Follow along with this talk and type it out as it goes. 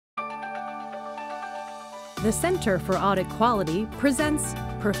The Center for Audit Quality presents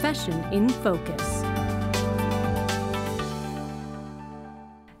Profession in Focus.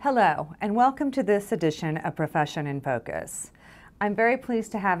 Hello, and welcome to this edition of Profession in Focus. I'm very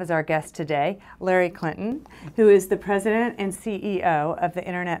pleased to have as our guest today Larry Clinton, who is the President and CEO of the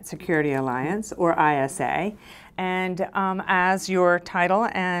Internet Security Alliance, or ISA. And as your title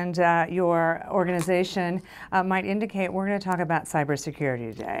and your organization might indicate, we're going to talk about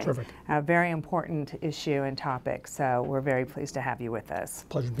cybersecurity today. Terrific. A very important issue and topic, so we're very pleased to have you with us.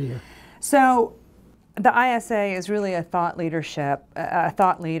 Pleasure to be here. So, the ISA is really a thought leader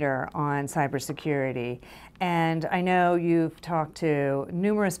on cybersecurity, and I know you've talked to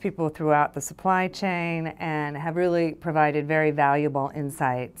numerous people throughout the supply chain and have really provided very valuable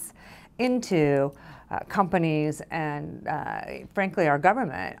insights into companies and frankly our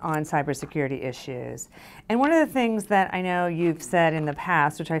government on cybersecurity issues. And one of the things that I know you've said in the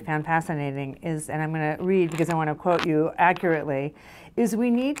past, which I found fascinating, is, and I'm going to read because I want to quote you accurately, is we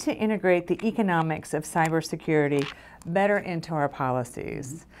need to integrate the economics of cybersecurity better into our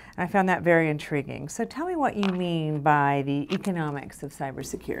policies. And I found that very intriguing. So tell me what you mean by the economics of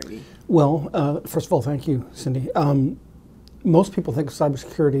cybersecurity. Well, first of all, thank you, Cindy. Most people think of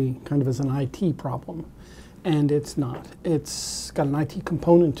cybersecurity kind of as an IT problem, and it's not. It's got an IT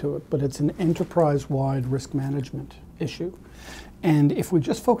component to it, but it's an enterprise-wide risk management issue. And if we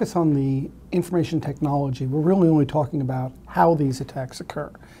just focus on the information technology, we're really only talking about how these attacks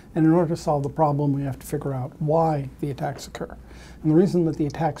occur. And in order to solve the problem, we have to figure out why the attacks occur. And the reason that the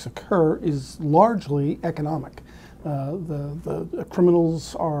attacks occur is largely economic. The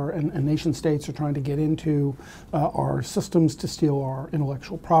criminals and nation states are trying to get into our systems to steal our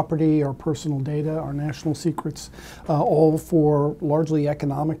intellectual property, our personal data, our national secrets, all for largely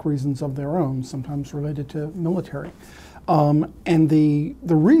economic reasons of their own, sometimes related to military. And the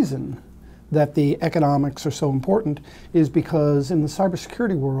reason that the economics are so important is because in the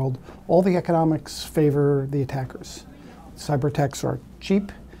cybersecurity world, all the economics favor the attackers. Cyber attacks are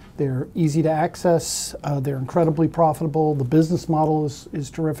cheap. They're easy to access, they're incredibly profitable, the business model is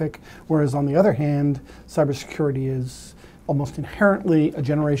terrific, whereas on the other hand, cybersecurity is almost inherently a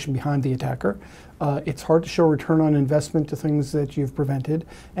generation behind the attacker. It's hard to show return on investment to things that you've prevented,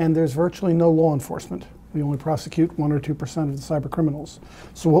 and there's virtually no law enforcement. We only prosecute 1 or 2% of the cyber criminals.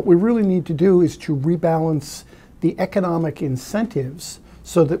 So what we really need to do is to rebalance the economic incentives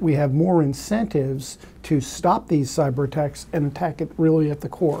so that we have more incentives to stop these cyber attacks and attack it really at the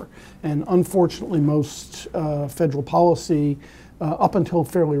core. And unfortunately, most federal policy, up until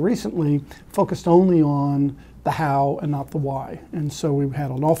fairly recently, focused only on the how and not the why. And so we've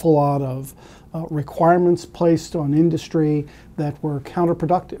had an awful lot of requirements placed on industry that were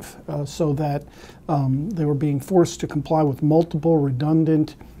counterproductive, so that they were being forced to comply with multiple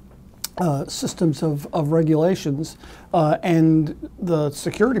redundant systems of regulations, and the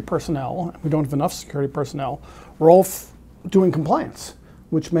security personnel, we don't have enough security personnel, were all doing compliance,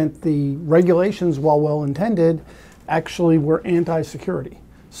 which meant the regulations, while well intended, actually were anti-security.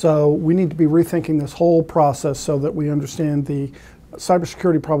 So we need to be rethinking this whole process so that we understand the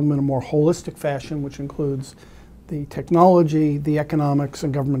cybersecurity problem in a more holistic fashion, which includes the technology, the economics,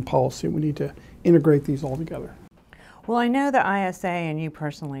 and government policy. We need to integrate these all together. Well, I know that ISA and you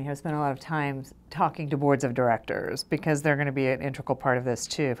personally have spent a lot of time talking to boards of directors because they're going to be an integral part of this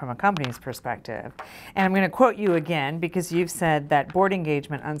too from a company's perspective. And I'm going to quote you again because you've said that board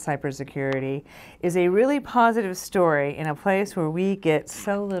engagement on cybersecurity is a really positive story in a place where we get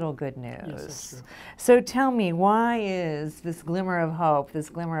so little good news. Yes, that's true. So tell me, why is this glimmer of hope, this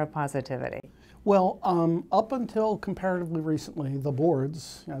glimmer of positivity? Well, up until comparatively recently, the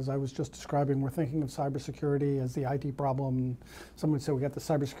boards, as I was just describing, were thinking of cybersecurity as the IT problem. Some would say we got the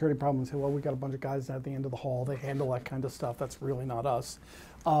cybersecurity problem and say, well, we got a bunch of guys at the end of the hall. They handle that kind of stuff. That's really not us.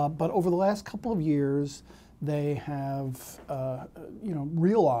 But over the last couple of years, they have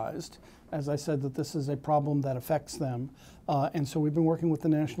realized, as I said, that this is a problem that affects them. And so we've been working with the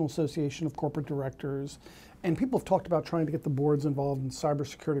National Association of Corporate Directors. And people have talked about trying to get the boards involved in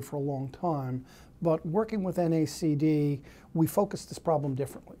cybersecurity for a long time, but working with NACD, we focused this problem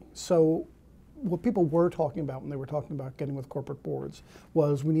differently. So what people were talking about when they were talking about getting with corporate boards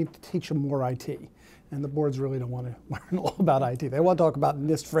was we need to teach them more IT. And the boards really don't want to learn all about IT. They want to talk about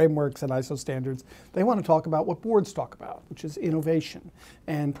NIST frameworks and ISO standards. They want to talk about what boards talk about, which is innovation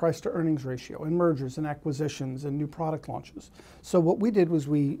and price to earnings ratio and mergers and acquisitions and new product launches. So what we did was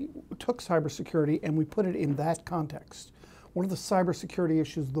we took cybersecurity and we put it in that context. What are the cybersecurity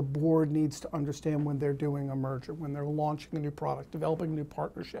issues the board needs to understand when they're doing a merger, when they're launching a new product, developing a new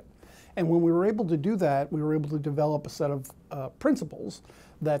partnership? And when we were able to do that, we were able to develop a set of principles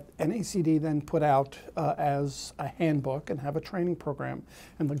that NACD then put out as a handbook and have a training program.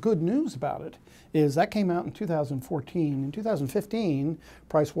 And the good news about it is that came out in 2014. In 2015,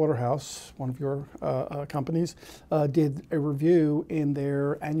 Price Waterhouse, one of your companies, did a review in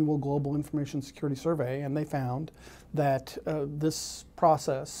their annual Global Information Security Survey, and they found that this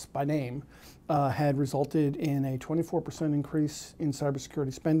process, by name, had resulted in a 24% increase in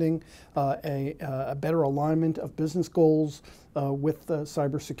cybersecurity spending, a better alignment of business goals with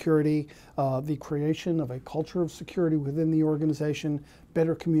cybersecurity, the creation of a culture of security within the organization,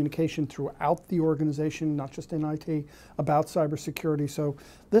 better communication throughout the organization, not just in IT, about cybersecurity. So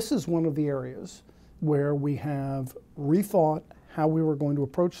this is one of the areas where we have rethought how we were going to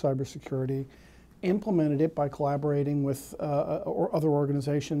approach cybersecurity, implemented it by collaborating with or other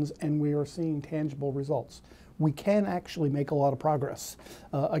organizations, and we are seeing tangible results. We can actually make a lot of progress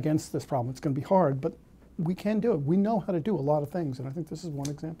against this problem. It's going to be hard, but we can do it. We know how to do a lot of things, and I think this is one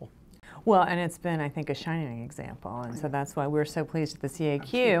example. Well, and it's been, I think, a shining example, and so that's why we're so pleased at the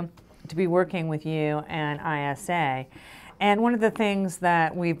CAQ to be working with you and ISA. And one of the things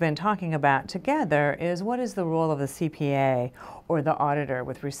that we've been talking about together is what is the role of the CPA or the auditor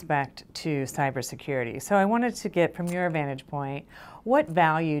with respect to cybersecurity. So I wanted to get, from your vantage point, what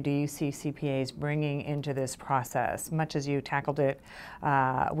value do you see CPAs bringing into this process? Much as you tackled it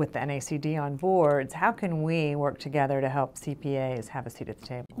with the NACD on boards, how can we work together to help CPAs have a seat at the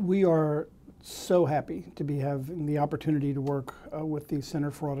table? We are so happy to be having the opportunity to work with the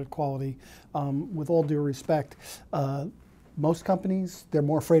Center for Audit Quality. With all due respect, most companies, they're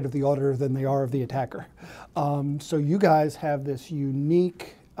more afraid of the auditor than they are of the attacker. So you guys have this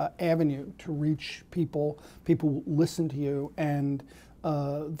unique avenue to reach people. People listen to you, and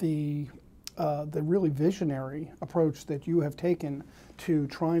the really visionary approach that you have taken to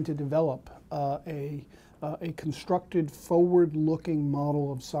trying to develop a constructed, forward-looking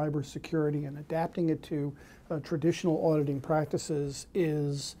model of cybersecurity and adapting it to traditional auditing practices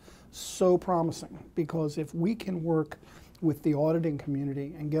is so promising, because if we can work with the auditing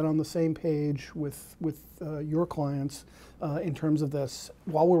community and get on the same page with your clients in terms of this,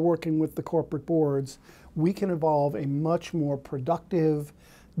 while we're working with the corporate boards, we can evolve a much more productive,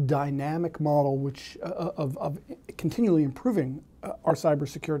 dynamic model which of continually improving our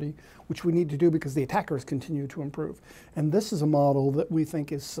cybersecurity, which we need to do because the attackers continue to improve. And this is a model that we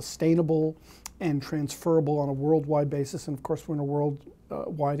think is sustainable and transferable on a worldwide basis, and of course we're in a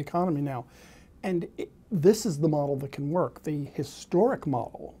worldwide economy now. And this is the model that can work. The historic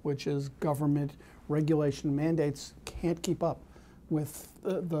model, which is government regulation mandates, can't keep up with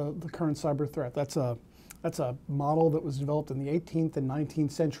the current cyber threat. That's a model that was developed in the 18th and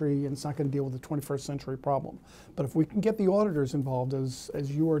 19th century, and it's not going to deal with the 21st century problem. But if we can get the auditors involved, as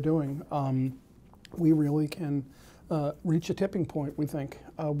you are doing, we really can reach a tipping point, we think,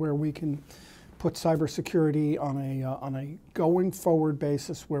 where we can put cybersecurity on a going forward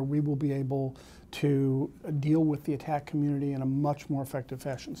basis where we will be able to deal with the attack community in a much more effective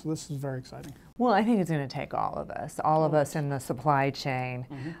fashion. So this is very exciting. Well, I think it's going to take all of us in the supply chain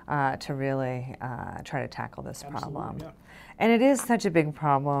to really try to tackle this problem. Yeah. And it is such a big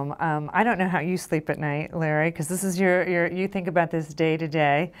problem. I don't know how you sleep at night, Larry, because this is you think about this day to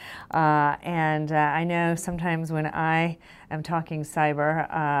day. And I know sometimes when I am talking cyber,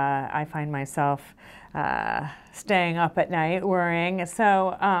 I find myself staying up at night worrying.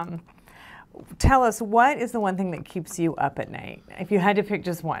 So tell us, what is the one thing that keeps you up at night? If you had to pick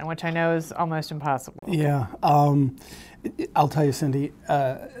just one, which I know is almost impossible. Yeah, I'll tell you, Cindy,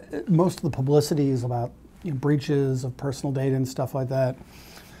 most of the publicity is about breaches of personal data and stuff like that.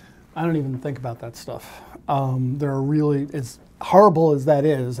 I don't even think about that stuff. There are really, as horrible as that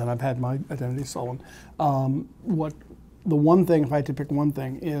is, and I've had my identity stolen, the one thing, if I had to pick one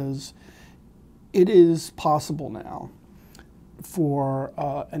thing, is it is possible now for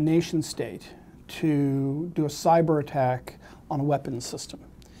a nation state to do a cyber attack on a weapons system.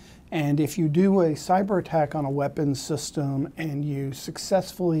 And if you do a cyber attack on a weapons system and you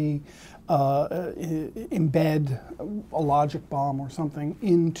successfully embed a logic bomb or something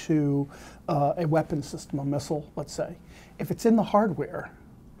into a weapons system, a missile, let's say, if it's in the hardware,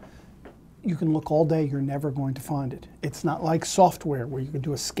 you can look all day, you're never going to find it. It's not like software where you can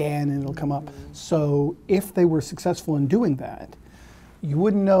do a scan and it'll come up. So if they were successful in doing that, you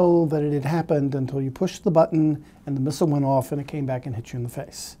wouldn't know that it had happened until you pushed the button and the missile went off and it came back and hit you in the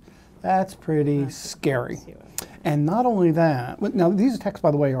face. That's pretty scary. And not only that, now these attacks, by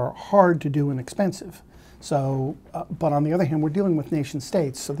the way, are hard to do and expensive. So, but on the other hand, we're dealing with nation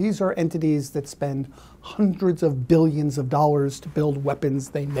states. So these are entities that spend hundreds of billions of dollars to build weapons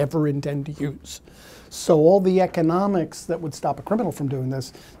they never intend to use. So all the economics that would stop a criminal from doing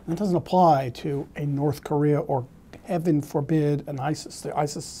this, that doesn't apply to a North Korea or, heaven forbid, an ISIS. The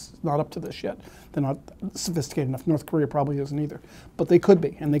ISIS is not up to this yet. They're not sophisticated enough. North Korea probably isn't either. But they could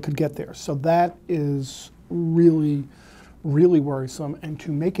be, and they could get there. So that is really, really worrisome. And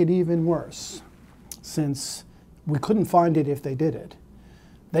to make it even worse, since we couldn't find it if they did it,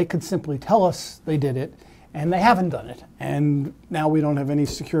 they could simply tell us they did it, and they haven't done it. And now we don't have any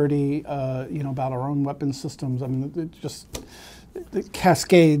security, about our own weapons systems. I mean, it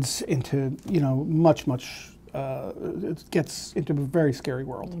cascades into, much, it gets into a very scary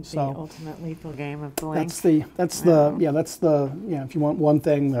world. The So ultimate lethal game of blink. If you want one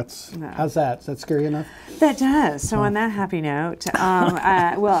thing, how's that? Is that scary enough? That does. So on that happy note,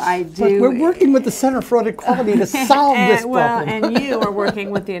 I do. But we're working with the Center for Audit Quality to solve this problem. Well, and you are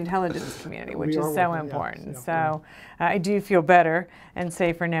working with the intelligence community, which is so important. So I do feel better and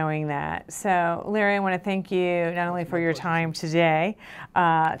safer knowing that. So Larry, I want to thank you not only for your time today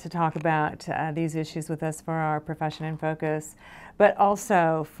to talk about these issues with us for our Profession in Focus, but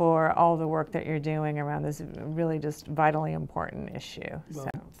also for all the work that you're doing around this really just vitally important issue. Well,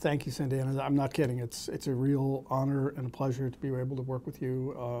 thank you, Cindy, and I'm not kidding. It's a real honor and a pleasure to be able to work with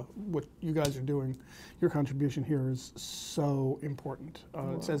you. What you guys are doing, your contribution here is so important.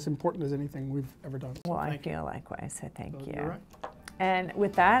 It's as important as anything we've ever done. So well, I feel likewise, so thank you. You're right. And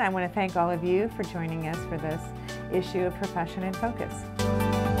with that, I want to thank all of you for joining us for this issue of Profession in Focus.